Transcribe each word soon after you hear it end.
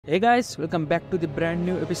Hey guys, welcome back to the brand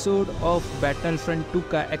new episode of Battlefront 2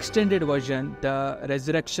 का extended version, The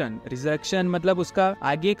Resurrection. Resurrection मतलब उसका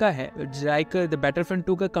आगे का है. Like the Battlefront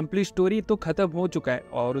 2 का complete story तो खत्म हो चुका है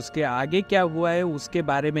और उसके आगे क्या हुआ है उसके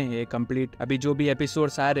बारे में है complete. अभी जो भी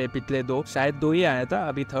episodes आ रहे पिछले दो, शायद दो ही आया था,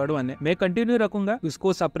 अभी थर्ड वन है. मैं कंटिन्यू रखूंगा,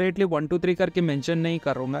 उसको सेपरेटली 1 2 3 करके मेंशन नहीं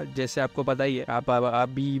करूंगा. जैसे आपको पता ही है, आप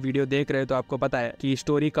अभी वीडियो देख रहे हो तो आपको पता है कि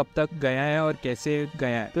स्टोरी कब तक गया है और कैसे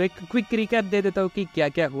गया है. तो एक क्विक रिकैप दे देता हूँ कि क्या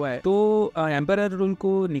क्या हुआ है. तो एम्परर रूल को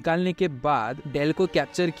निकालने के बाद डेल को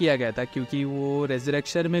कैप्चर किया गया था क्योंकि वो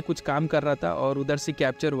रेजरेक्शन में कुछ काम कर रहा था और उधर से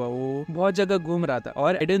कैप्चर हुआ. वो बहुत जगह घूम रहा था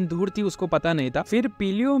और एडन दूर थी, उसको पता नहीं था. फिर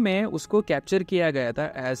पीलियो में उसको कैप्चर किया गया था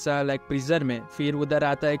ऐसा लाइक प्रिजन में. फिर उधर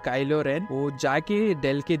आता है काइलो रेन, वो जाके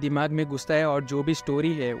डेल के दिमाग में घुसता है और जो भी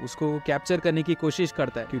स्टोरी है उसको कैप्चर करने की कोशिश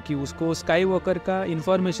करता है क्योंकि उसको स्काई वॉकर का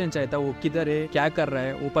इंफॉर्मेशन चाहिए था. वो किधर है, क्या कर रहा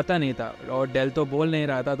है, वो पता नहीं था और डेल तो बोल नहीं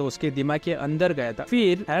रहा था, तो उसके दिमाग के अंदर गया था.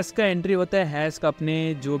 फिर हैश का एंट्री होता है. हैश का अपने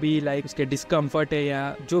जो भी लाइक उसके डिस्कम्फर्ट है या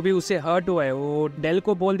जो भी उसे हर्ट हुआ है वो डेल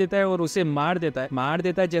को बोल देता है और उसे मार देता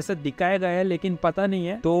है जैसा दिखाया गया है, लेकिन पता नहीं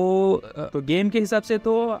है. तो गेम के हिसाब से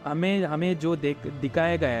तो हमें जो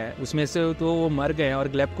दिखाया गया है उसमें से तो वो मर गए और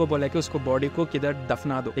ग्लेब को बोला कि उसको बॉडी को किधर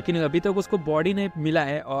दफना दो, लेकिन अभी तक उसको बॉडी नहीं मिला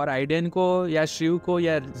है और आइडेन को या शिव को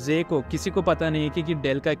या जे को किसी को पता नहीं है कि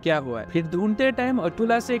डेल का क्या हुआ है. फिर ढूंढते टाइम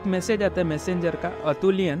अतुला से एक मैसेज आता है मैसेंजर का,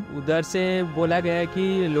 अतुलियन. उधर से बोला गया है कि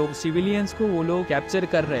लोग सिविलियंस को वो लोग कैप्चर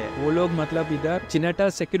कर रहे हैं. वो लोग मतलब इधर चिनेटा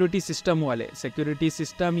सिक्योरिटी सिस्टम वाले. सिक्योरिटी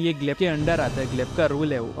सिस्टम ये ग्लेब के अंडर आता है, ग्लेब का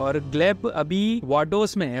रूल है वो. और ग्लेब अभी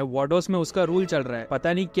वार्डोस में है, वार्डोस में उसका रूल चल रहा है.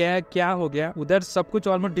 पता नहीं क्या हो गया उधर. सब कुछ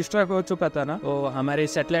ऑलमोस्ट डिस्ट्रॉय हो चुका था ना वो हमारे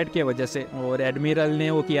सैटेलाइट की वजह से, और एडमिरल ने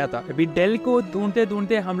वो किया था. अभी डेल को ढूंढते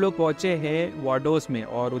ढूंढते हम लोग पहुंचे हैं वार्डोस में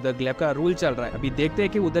और उधर ग्लेब का रूल चल रहा है. अभी देखते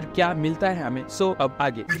हैं कि उधर क्या मिलता है हमें. सो अब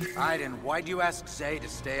आगे. Iden, why do you ask Zay to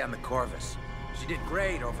stay on the Corvus? She did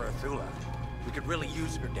great over Athula. We could really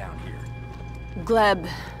use her down here. Gleb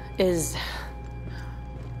is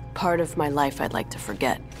part of my life I'd like to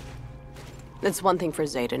forget. It's one thing for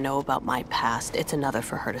Zay to know about my past. It's another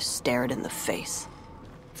for her to stare it in the face.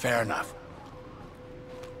 Fair enough.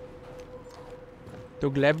 तो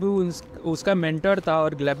Gleb उसका mentor था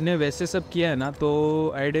और Gleb ने वैसे सब किया है ना,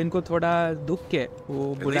 तो आइडेन को थोड़ा दुख के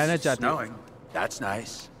वो बुलाना चाहती है. That's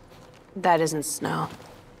nice. That isn't snow.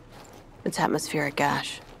 It's atmospheric ash.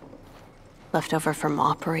 Left over from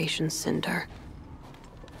Operation Cinder.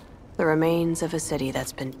 The remains of a city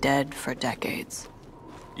that's been dead for decades.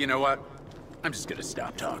 You know what? I'm just gonna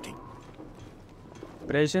stop talking.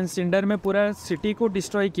 Operation cinder में पूरा city को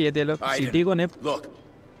destroy किए थे लोग. City को ने. Look.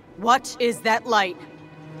 What is that light?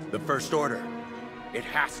 The First Order. It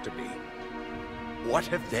has to be.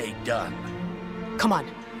 What have they done? Come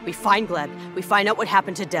on. We find Gleb, we find out what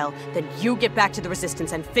happened to Del, then you get back to the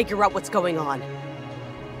Resistance and figure out what's going on.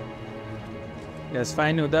 Yes,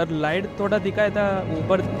 fine. उधर light थोड़ा दिखाया था,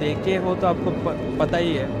 ऊपर देखे हो तो आपको पता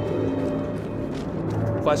ही है.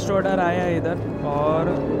 फर्स्ट ऑर्डर आया इधर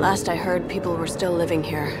और Last I heard, people were still living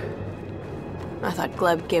here. I thought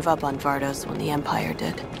Gleb gave up on Vardos when the Empire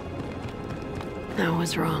did. I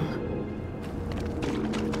was wrong.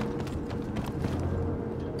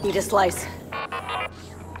 Need a slice.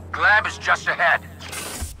 Gleb is just ahead.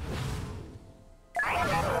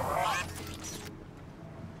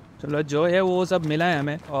 चलो जो है वो सब मिला है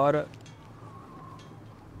हमें. और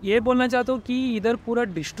ये बोलना चाहता हूँ कि इधर पूरा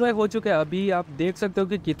डिस्ट्रॉय हो चुका है. अभी आप देख सकते हो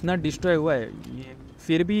कि कितना डिस्ट्रॉय हुआ है ये.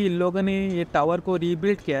 फिर भी इन लोगों ने ये टावर को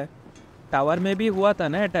रीबिल्ड किया है. टावर में भी हुआ था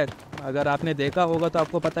ना अटैक, अगर आपने देखा होगा तो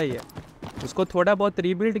आपको पता ही है. उसको थोड़ा बहुत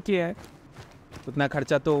रीबिल्ड किया है. उतना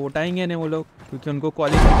खर्चा तो उठाएंगे नहीं वो लोग क्योंकि उनको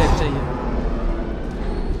क्वालिटी टेक चाहिए.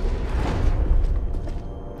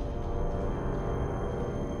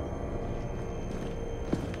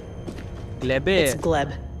 ग्लेबे. It's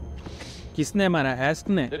Gleb. किसने मारा? हैस्क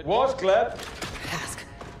ने. It was Gleb. Ask.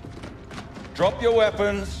 Drop your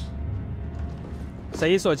weapons.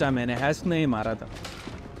 सही सोचा मैंने, हैस्क ने ही मारा था.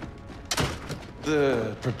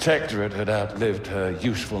 The Protectorate had outlived her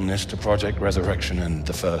usefulness to Project Resurrection and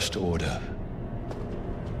the First Order.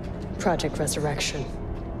 Project Resurrection.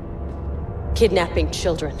 Kidnapping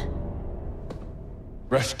children.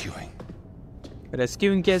 Rescuing.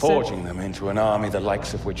 Rescuing कैसे? Forging them into an army the likes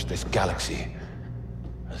of which this galaxy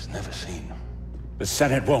has never seen. The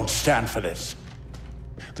Senate won't stand for this.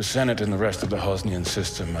 The Senate and the rest of the Hosnian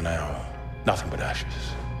system are now nothing but ashes.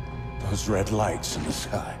 Those red lights in the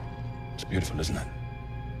sky. It's beautiful, isn't it?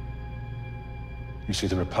 You see,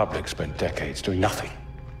 the Republic spent decades doing nothing.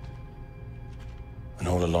 And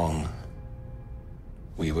all along,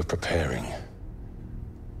 we were preparing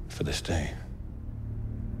for this day.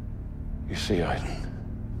 You see, Iden,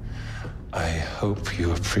 I hope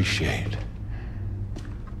you appreciate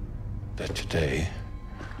that today,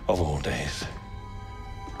 of all days,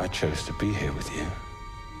 I chose to be here with you.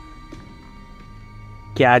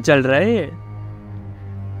 क्या चल रहा है?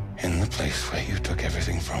 In the place where you took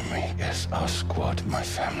everything from me. Yes, our squad, my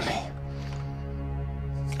family.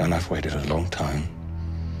 And I've waited a long time.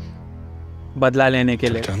 बदला लेने के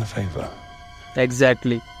to लिए. return the favor.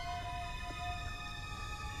 Exactly.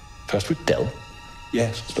 First with Del.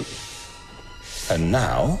 Yes. And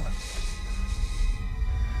now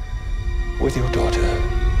with your daughter.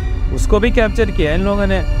 उसको भी capture किया इन लोगों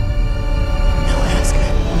ने.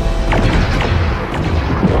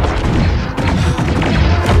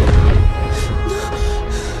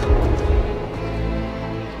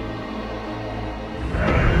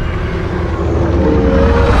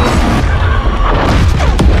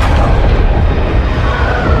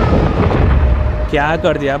 क्या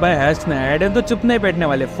कर दिया भाई हैश ने. एडन तो चुप नहीं बैठने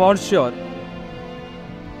वाले for sure.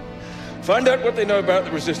 Find out what they know about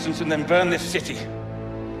the resistance and then burn this city.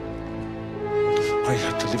 I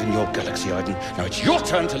had to live in your galaxy, Iden. Now it's your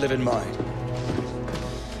turn to live in mine.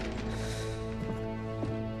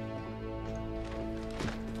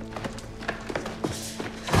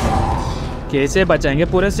 कैसे बचाएंगे?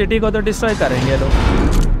 पूरे city को तो destroy करेंगे लोग.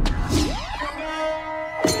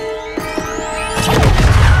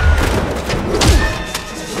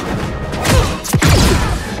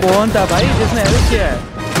 कौन था भाई जिसने हेल्प किया है?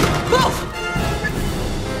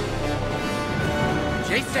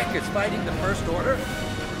 JSEC is fighting the First Order?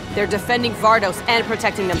 They're defending Vardos and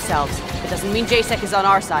protecting themselves. It doesn't mean JSEC is on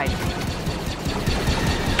our side.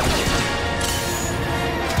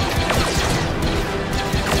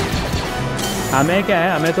 हमें क्या है?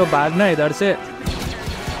 हमें तो भागना है इधर से.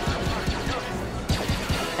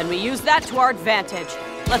 And we use that to our advantage.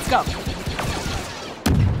 Let's go.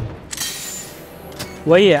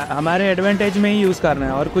 वही है, हमारे एडवांटेज में ही यूज करना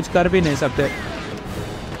है और कुछ कर भी नहीं सकते.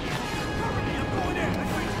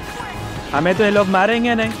 हमें तो ये लोग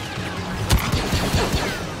मारेंगे नहीं.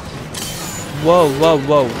 वो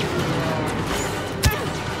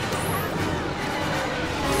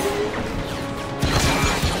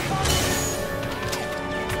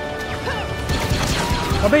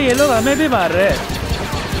अबे ये लोग हमें भी मार रहे हैं.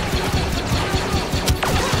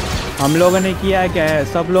 हम लोगों ने किया क्या है?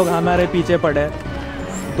 सब लोग हमारे पीछे पड़े.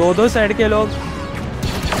 दो साइड के लोग.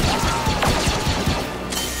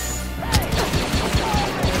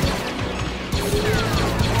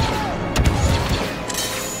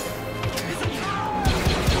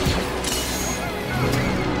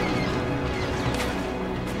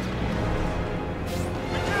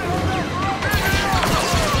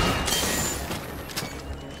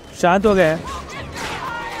 शांत हो गए.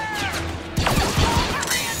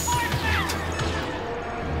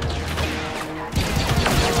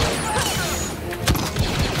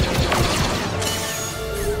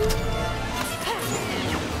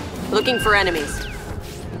 Looking for enemies.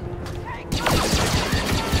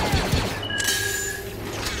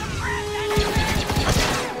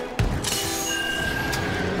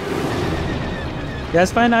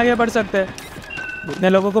 Yes fine, आगे बढ़ सकते हैं. उतने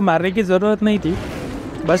लोगों को मारने की जरूरत नहीं थी.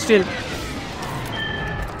 बस स्टिल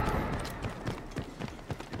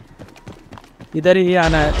इधर ही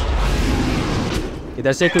आना है.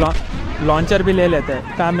 इधर से एक लॉन्चर भी ले लेते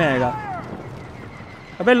हैं, काम में आएगा.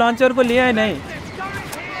 अबे लॉन्चर को लिया है नहीं.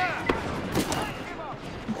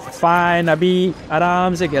 फाइन, अभी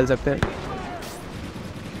आराम से खेल सकते हैं.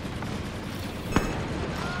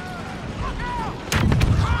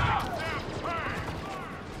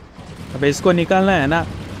 अबे इसको निकालना है ना,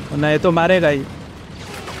 वरना ये तो मारेगा ही.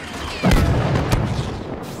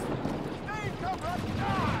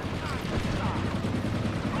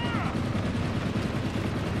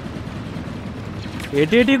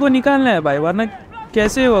 एटीटी को निकालना है भाई, वरना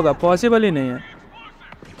कैसे होगा? पॉसिबल ही नहीं है.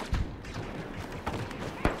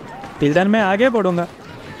 टिल मैं आगे बढ़ूंगा.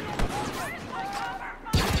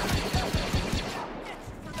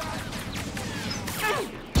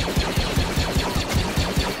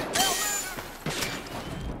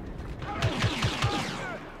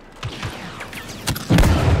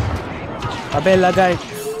 अबे लगाए.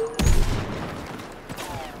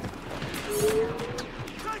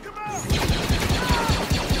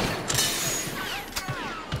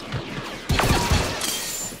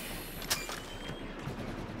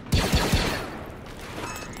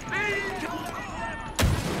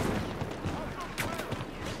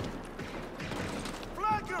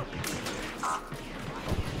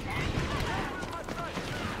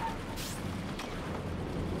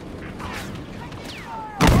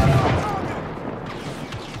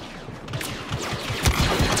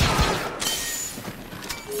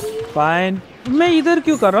 फाइन। मैं इधर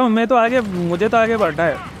क्यों कर रहा हूँ? मैं तो आगे, मुझे तो आगे बढ़ना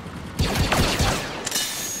है।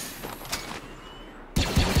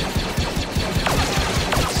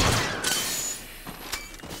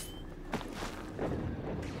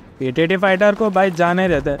 पीटीटी फाइटर को भाई जाने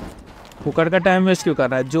देते, फुकड़ का टाइम वेस्ट क्यों कर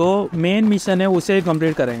रहा है? जो मेन मिशन है उसे ही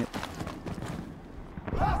कंप्लीट करेंगे।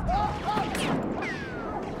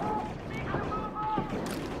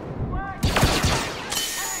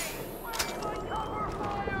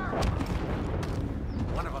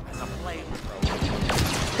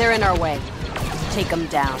 They're in our way. Take them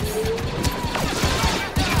down.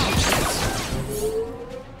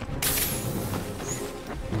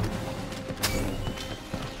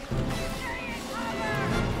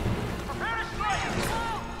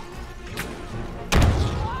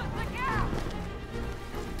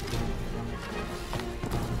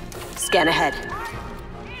 Scan ahead.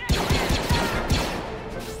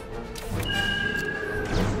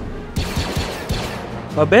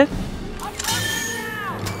 अबे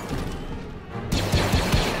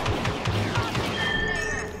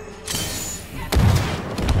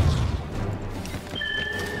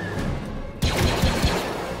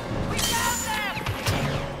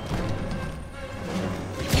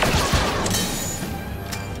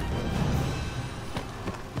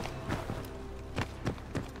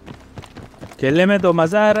खेलने में तो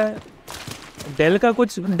मज़ा आ रहा है।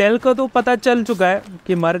 डेल को तो पता चल चुका है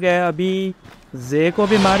कि मर गया। अभी जे को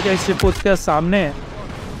भी मार के शिप उसके सामने है।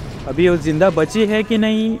 अभी वो जिंदा बची है कि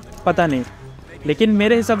नहीं पता नहीं, लेकिन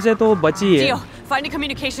मेरे हिसाब से तो बची है। Dio, find a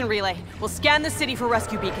communication relay. We'll scan the city for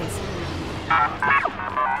rescue beacons.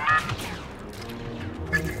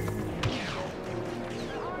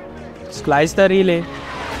 Slice the relay.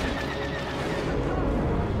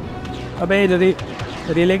 अबे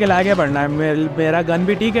रिले के आगे बढ़ना है। मेरा गन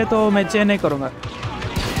भी ठीक है तो मैं चेंज नहीं करूँगा।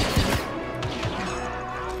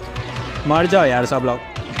 मर जाओ यार सब लोग।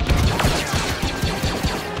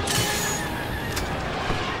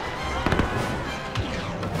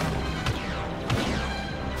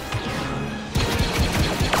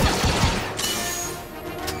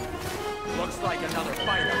 Looks like another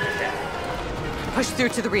fight up ahead. Push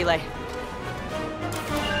through to the relay.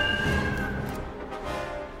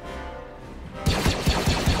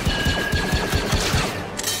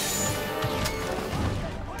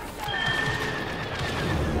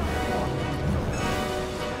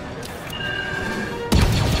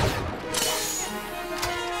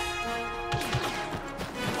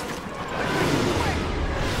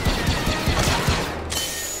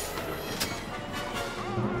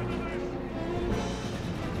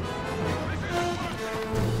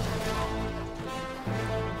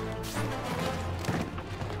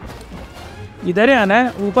 इधर ही आना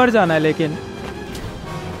है, ऊपर जाना है लेकिन।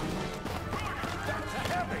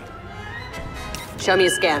 Show me a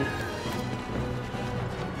scan.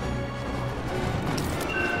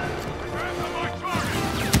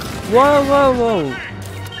 Whoa, whoa, whoa.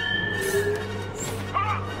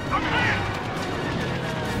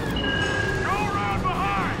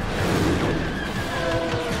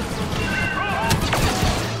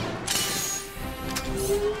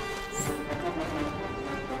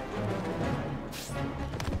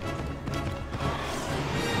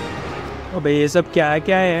 अबे ये सब क्या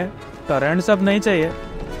क्या है? टोरेंट सब नहीं चाहिए।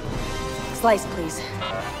 Slice, please.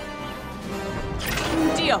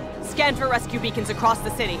 Dio, scan for rescue beacons across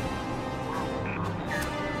the city.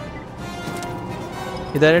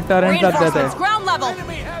 इधर एक टोरेंट लग जाता Reinforcements, है। ground level.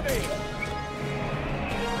 Enemy heavy!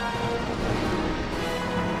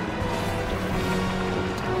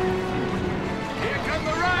 Here come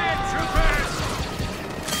the riot troopers!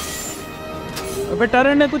 अबे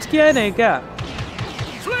टोरेंट ने कुछ किया ही नहीं क्या?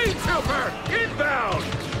 Fleet trooper, inbound!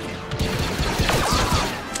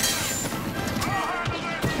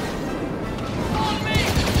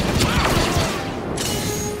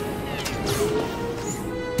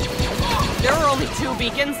 There are only 2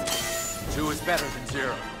 beacons. 2 is better than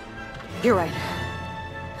 0. You're right.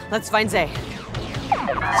 Let's find Zay.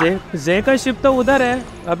 जे का शिप तो उधर है।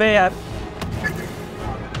 अबे यार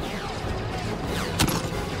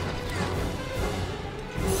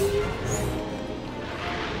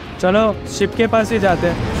चलो शिप के पास ही जाते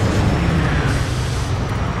हैं।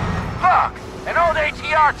 Fuck! An old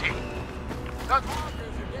ATRT! Those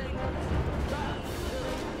walkers are dangerous.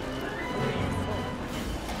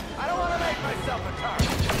 I don't want to make myself a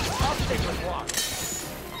target. I'll stick with walkers.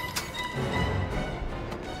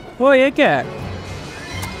 वो ये क्या है?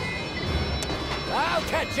 I'll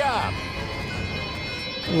catch up!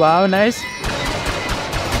 वाव नाइस।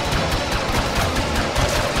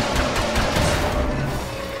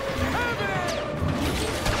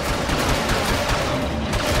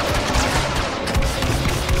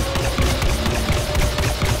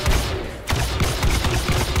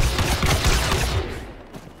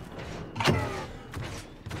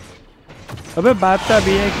 अबे भागता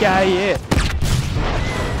भी है क्या है ये?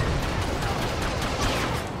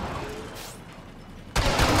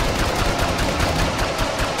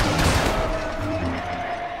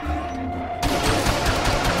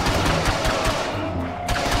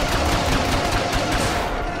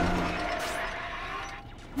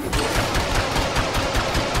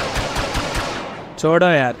 छोड़ो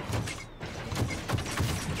यार।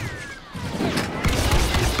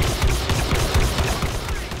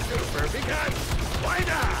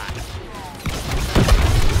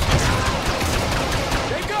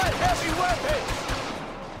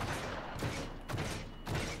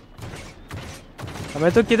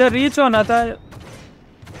 हमें तो किधर रीच होना था?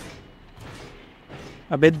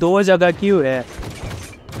 अबे दो जगह क्यों है?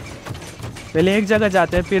 पहले एक जगह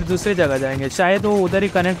जाते हैं फिर दूसरी जगह जाएंगे, शायद वो उधर ही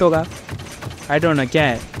कनेक्ट होगा। आई डोंट नो क्या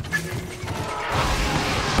है।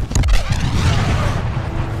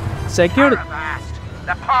 Secured.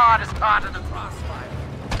 The pod is caught in the crossfire.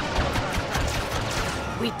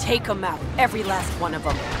 We take them out, every last one of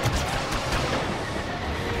them.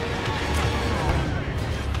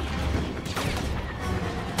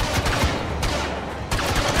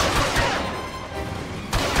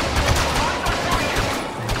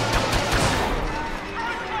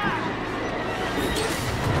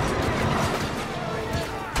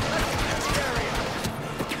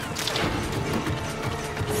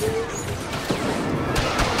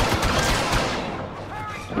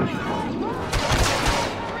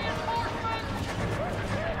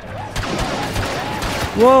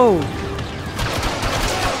 Whoa!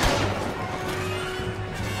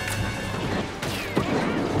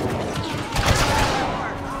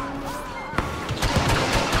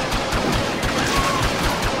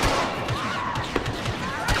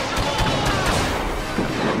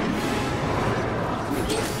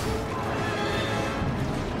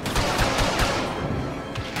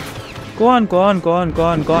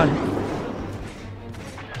 कौन?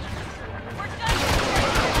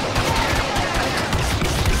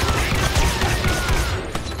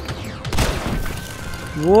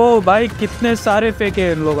 वो भाई कितने सारे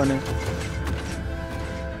फेंके इन लोगों ने।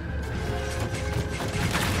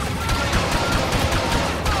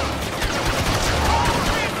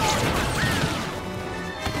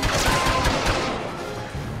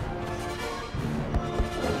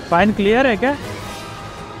 फाइन क्लियर है क्या?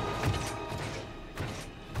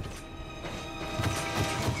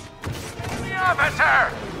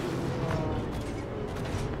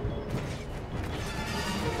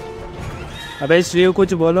 अबे श्रीव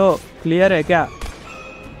कुछ बोलो, क्लियर है क्या?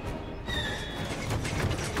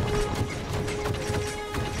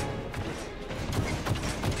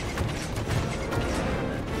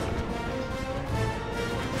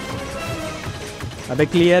 अबे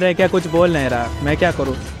क्लियर है क्या? कुछ बोल नहीं रहा, मैं क्या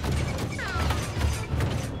करूं?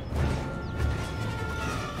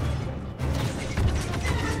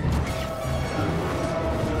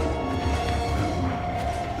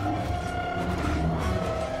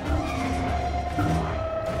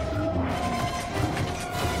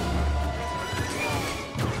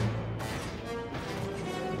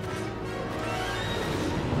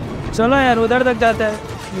 चलो यार उधर तक जाता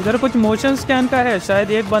है। उधर कुछ मोशन स्कैन का है,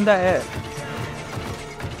 शायद एक बंदा है।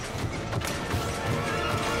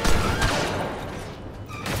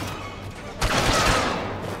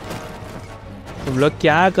 तुम लोग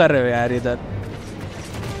क्या कर रहे हो यार इधर?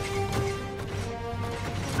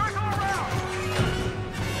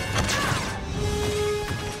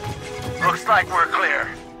 Looks like we're clear.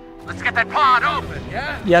 Let's get that pod open,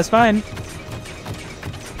 yeah? Yes, fine.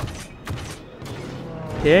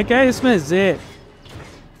 ये क्या है इसमें? जे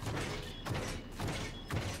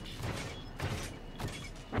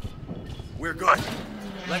We're good.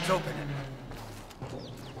 Let's open it.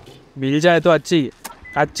 मिल जाए तो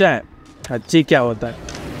अच्छा है। अच्छी क्या होता है?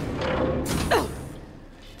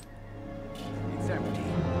 It's empty.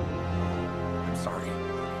 I'm sorry.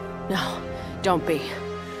 No, don't be.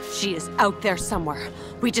 She is out there somewhere.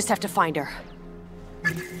 We just have to find her.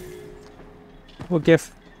 Okay,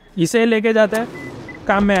 इसे लेके जाता है,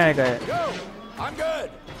 काम में आएगा है। Go. I'm good.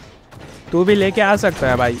 तू भी लेके आ सकता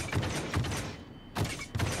है भाई।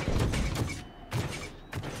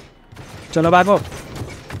 चलो भागो।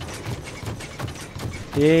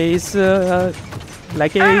 ये इस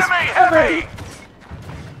लाइक इस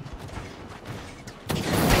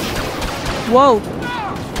वो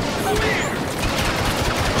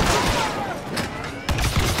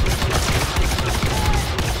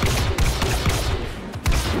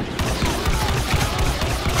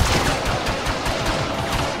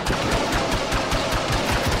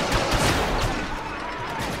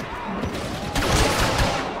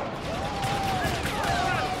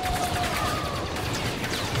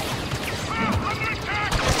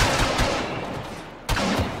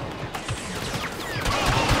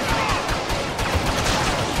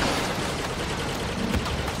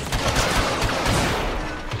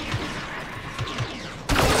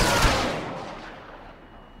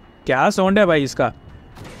क्या साउंड है भाई इसका।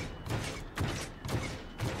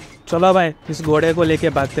 चलो भाई इस घोड़े को लेके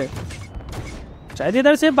भागते। शायद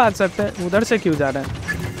इधर से भाग सकते हैं, उधर से क्यों जा रहा है।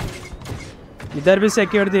 इधर भी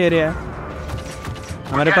सिक्योरिटी एरिया है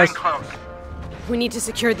हमारे पास। We need to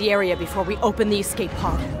secure the area before we open the escape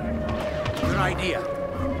pod. Good idea.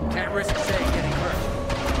 Can't risk Zay getting hurt.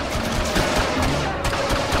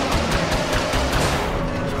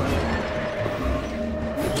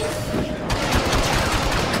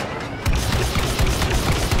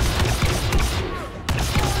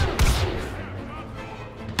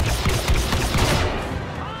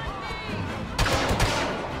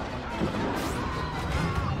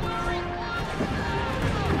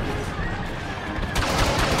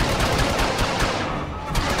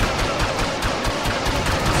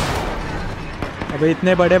 अबे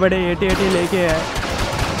इतने बड़े बड़े एटी लेके है।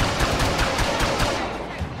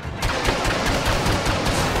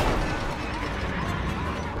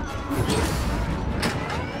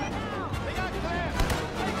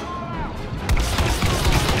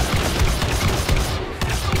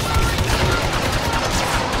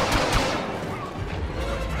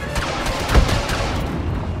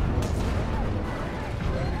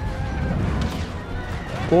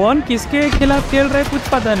 कौन किसके खिलाफ खेल रहे कुछ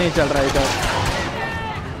पता नहीं चल रहा इधर।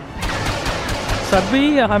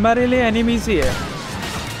 सभी हमारे लिए एनिमीज ही है।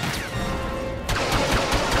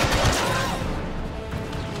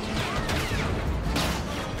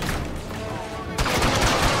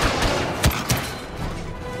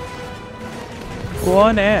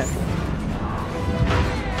 कौन है?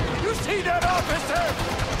 You see that officer?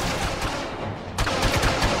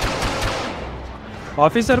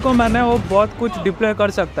 Officer को मारना है, वो बहुत कुछ डिप्लॉय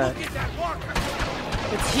कर सकता है। Get that walker.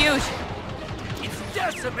 It's huge. It's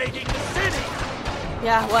decimating the city.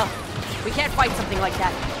 Yeah, well, we can't fight something like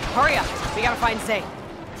that. Hurry up. We gotta find Zay.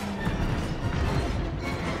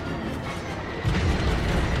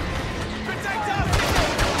 Protect us.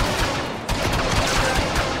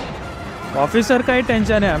 Officer का ही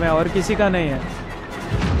टेंशन है हमें, और किसी का नहीं है,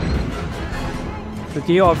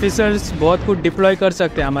 क्योंकि ऑफिसर्स बहुत कुछ डिप्लॉय कर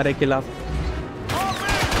सकते हैं हमारे खिलाफ।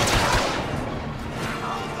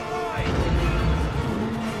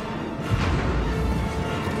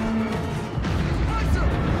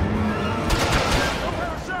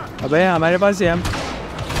 अबे हमारे पास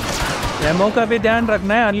एमओ का भी ध्यान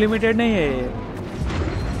रखना है, अनलिमिटेड नहीं है ये।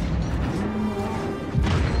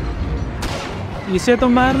 इसे तो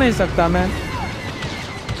मार नहीं सकता मैं।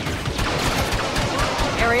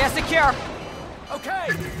 Area secure. Okay,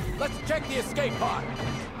 let's check the escape pod.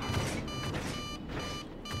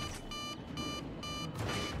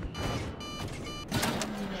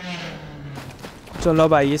 चलो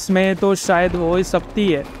भाई, इसमें तो शायद हो ही सकती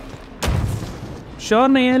है, श्योर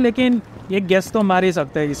नहीं है, लेकिन ये गेस तो मार ही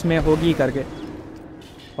सकते हैं इसमें होगी करके।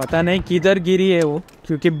 पता नहीं किधर गिरी है वो,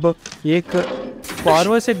 क्योंकि एक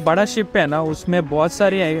फॉरवर्ड एक बड़ा शिप है ना, उसमें बहुत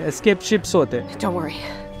सारे एस्केप शिप्स होते हैं। Don't worry.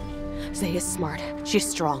 Zay is smart. She's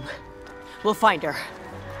strong. We'll find her.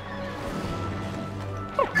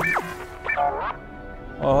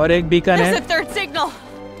 और एक बीकन There's है। a third signal.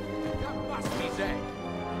 That must be Zay.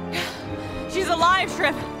 She's alive,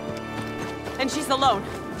 Shrimp. And she's alone.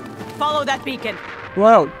 Follow that beacon.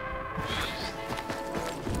 Wow,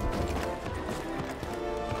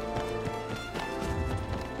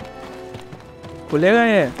 खुलेगा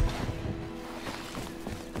ये?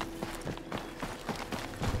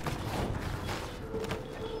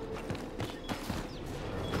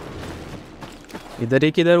 इधर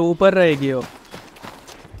ही किधर ऊपर रहेगी वो।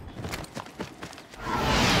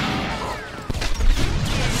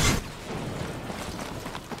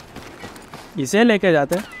 इसे लेके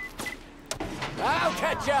जाते हैं। I'll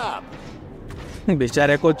catch up.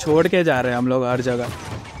 बेचारे को छोड़ के जा रहे हैं हम लोग हर जगह।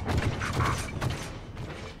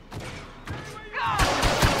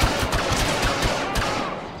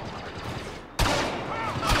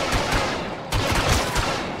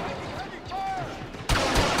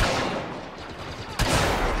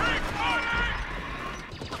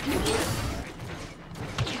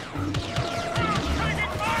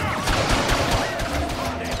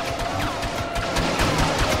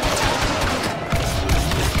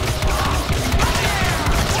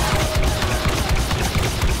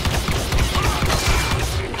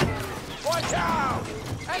 Watch out!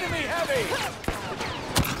 Enemy heavy.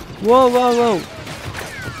 वो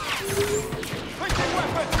Switching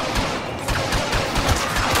weapons.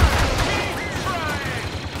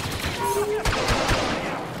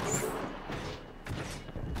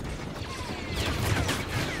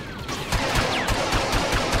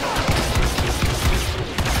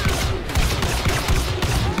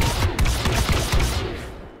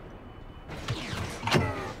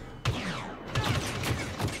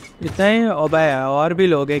 नहीं ओ भाई और भी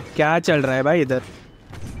लोग हैं, क्या चल रहा है भाई इधर?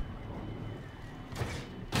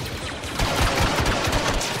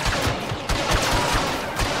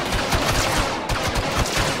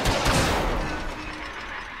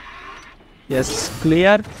 Yes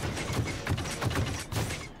clear.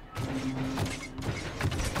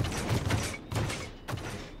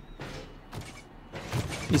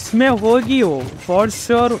 इसमें होगी वो फॉर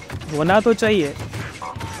श्योर, होना तो चाहिए।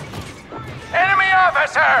 Enemy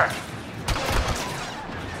officer!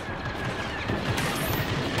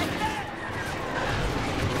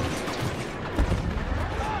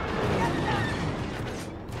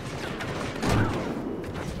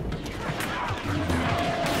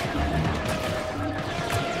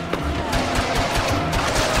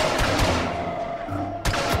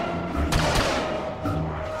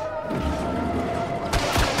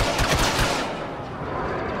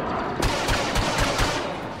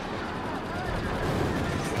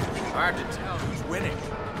 Hard to tell who's winning.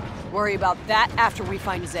 Worry about that after we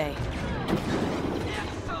find Zay.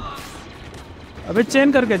 अबे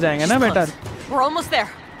चेन करके जाएंगे ना बेटर। We're almost there.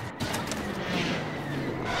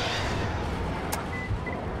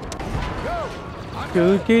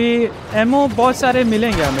 क्योंकि एमओ बहुत सारे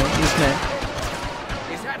मिलेंगे हमें इसमें।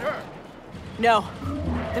 Is that her? No,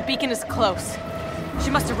 the beacon is close.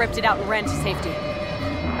 She must have ripped it out and ran to safety.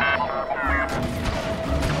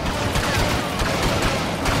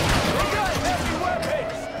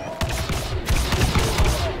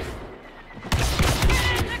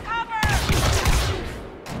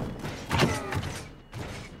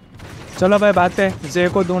 चलो भाई बात है, जे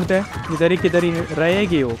को ढूंढते हैं, इधर ही किधर ही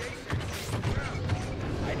रहेगी वो।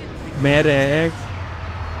 मेरे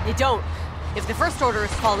They don't. If the First Order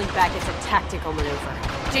is falling back, it's a tactical maneuver.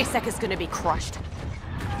 JSEC is gonna be crushed.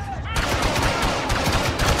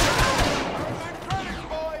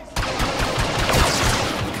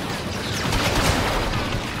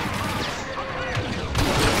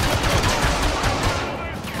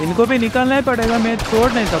 इनको भी निकालना ही पड़ेगा, मैं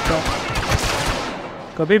छोड़ नहीं सकता।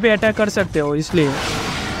 कभी भी अटैक कर सकते हो इसलिए।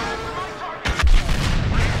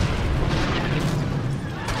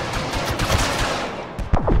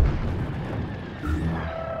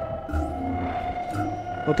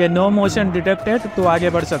 ओके नो मोशन डिटेक्टेड, तो आगे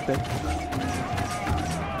बढ़ सकते।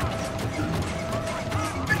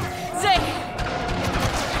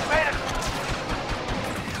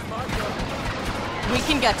 We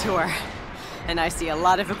can get to her. And I see a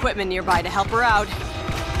lot of equipment nearby to help her out.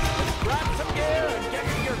 Grab some gear and get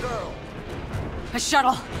to your girl. A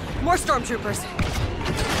shuttle. More stormtroopers.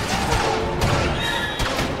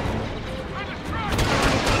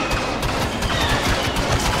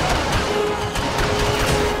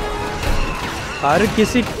 हर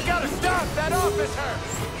किसी We gotta stop that officer!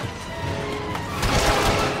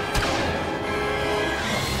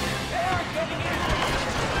 They aren't getting in!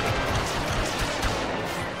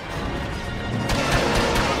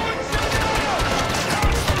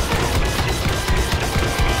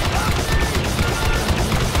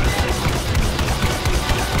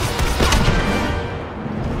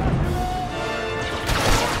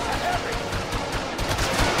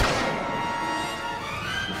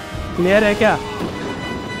 Clear है क्या?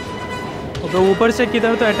 तो ऊपर से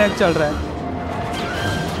किधर तो attack चल रहा है।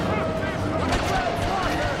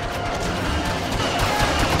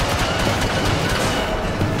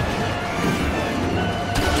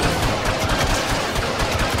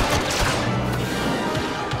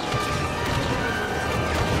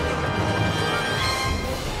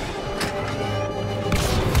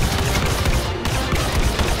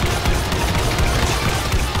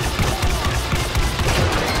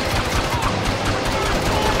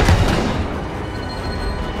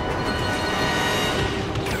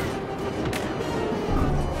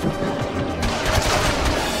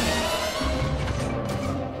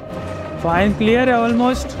 फाइन क्लियर है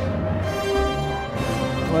ऑलमोस्ट।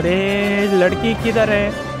 और ये लड़की किधर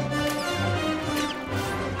है?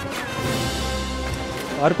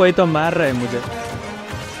 और कोई तो मार रहा है मुझे।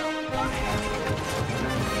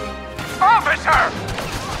 Officer!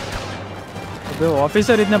 तो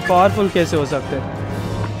ऑफिसर इतने पावरफुल कैसे हो सकते हैं?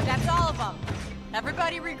 That's all of them.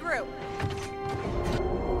 Everybody regroup.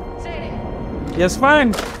 Yes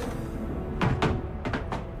fine.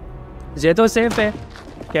 ये तो सेफ है,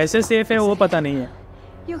 कैसे सेफ है वो पता नहीं है।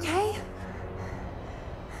 You okay?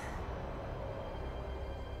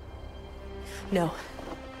 No.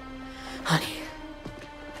 Honey.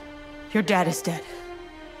 Your dad is dead.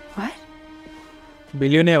 What?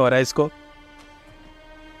 Billionaire हो रहा है इसको।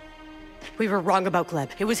 We were wrong about Gleb.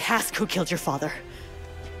 It was Hask who killed your father.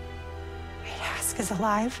 Hask is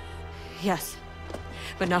alive? Yes.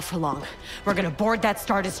 But not for long. We're gonna board that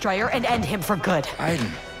Star Destroyer and end him for good.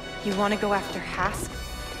 Iden. You want to go after Hask?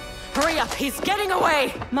 Hurry up, he's getting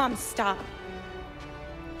away! Mom, stop.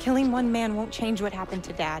 Killing one man won't change what happened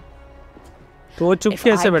to Dad. तो वो चुप If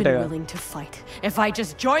कैसे I'd been बैठेगा? willing to fight, if I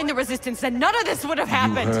just joined the resistance, then none of this would have You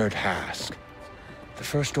happened! heard Hask. The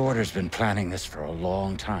First Order's been planning this for a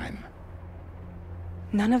long time.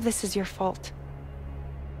 None of this is your fault.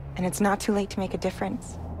 And it's not too late to make a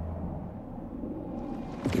difference.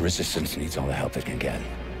 The Resistance needs all the help it can get.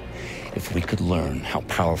 If we could learn how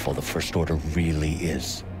powerful the First Order really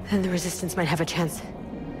is. Then the resistance might have a chance.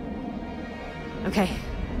 Okay.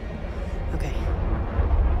 Okay.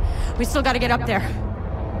 We still gotta get up there.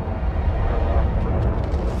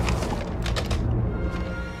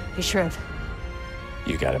 Hey, Shriv.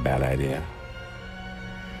 You got a bad idea?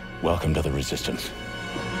 Welcome to the Resistance.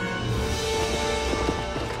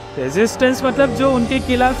 Resistance मतलब जो उनके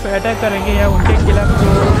खिलाफ attack करेंगे या उनके खिलाफ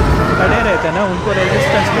जो खड़े रहते हैं ना उनको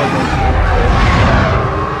रेजिस्टेंस कहते हैं।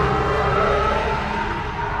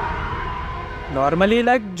 नॉर्मली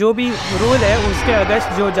लाइक जो भी रूल है उसके अगेंस्ट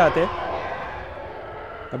जो जाते,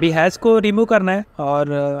 अभी हैज को रिमूव करना है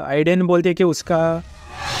और आइडेन बोलती है कि उसका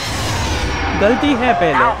गलती है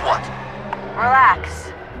पहले। Relax.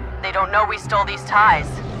 They don't know we stole these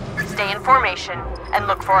ties. Stay in formation and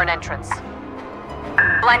look for an entrance.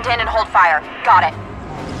 Blend in and hold fire. Got it.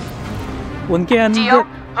 उनके Dio,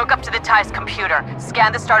 अंदर hook up to the tie's computer.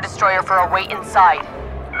 Scan the Star Destroyer for a way inside.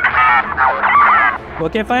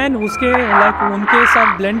 Okay fine, उसके like उनके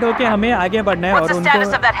साथ blend होके हमें आगे बढ़ना है और उनको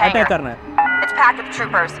अटैक करना है। It's packed with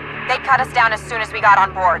troopers. They cut us down as soon as we got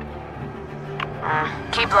on board.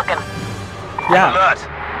 Keep looking. या Alert!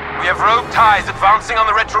 We have rogue ties advancing on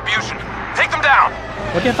the Retribution. Take them down!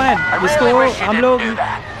 Okay fine, इसको हम लोग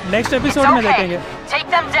next episode में देखेंगे। Take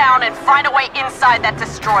them down and find a way inside that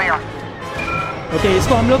destroyer. Okay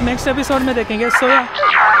इसको हम लोग next episode में देखेंगे। सो या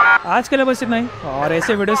आज के लिए बस इतना ही, और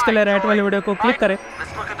ऐसे वीडियोस के लिए राइट वाले वीडियो को क्लिक करें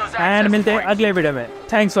एंड मिलते हैं अगले वीडियो में।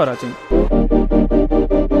 Thanks for watching.